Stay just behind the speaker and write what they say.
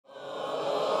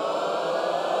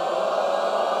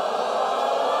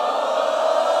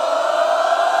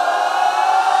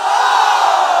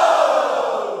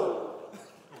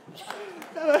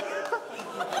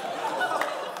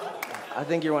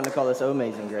think you're wanting to call this Oh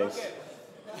Amazing Grace.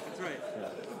 That's right. Yeah.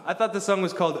 I thought the song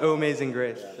was called Oh Amazing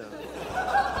Grace. So.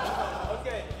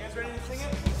 Okay, you guys ready to sing it?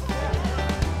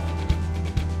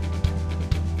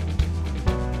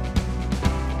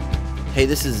 Hey,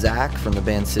 this is Zach from the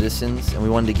band Citizens, and we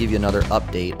wanted to give you another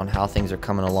update on how things are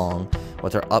coming along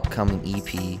with our upcoming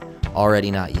EP, Already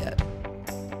Not Yet.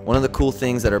 One of the cool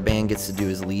things that our band gets to do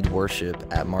is lead worship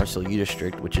at Marcel U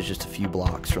District, which is just a few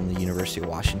blocks from the University of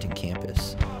Washington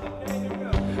campus.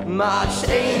 My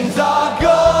chains are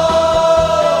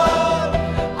gone,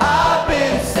 I've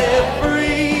been set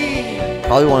free.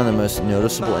 Probably one of the most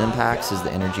noticeable impacts is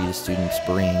the energy the students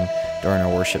bring during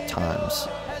our worship times.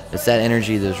 It's that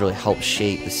energy that has really helped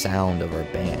shape the sound of our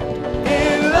band.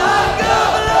 In like a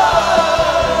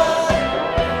flood,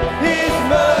 His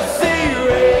mercy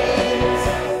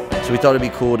reigns. So we thought it'd be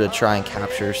cool to try and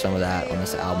capture some of that on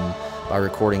this album by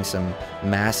recording some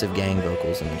massive gang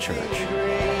vocals in the church.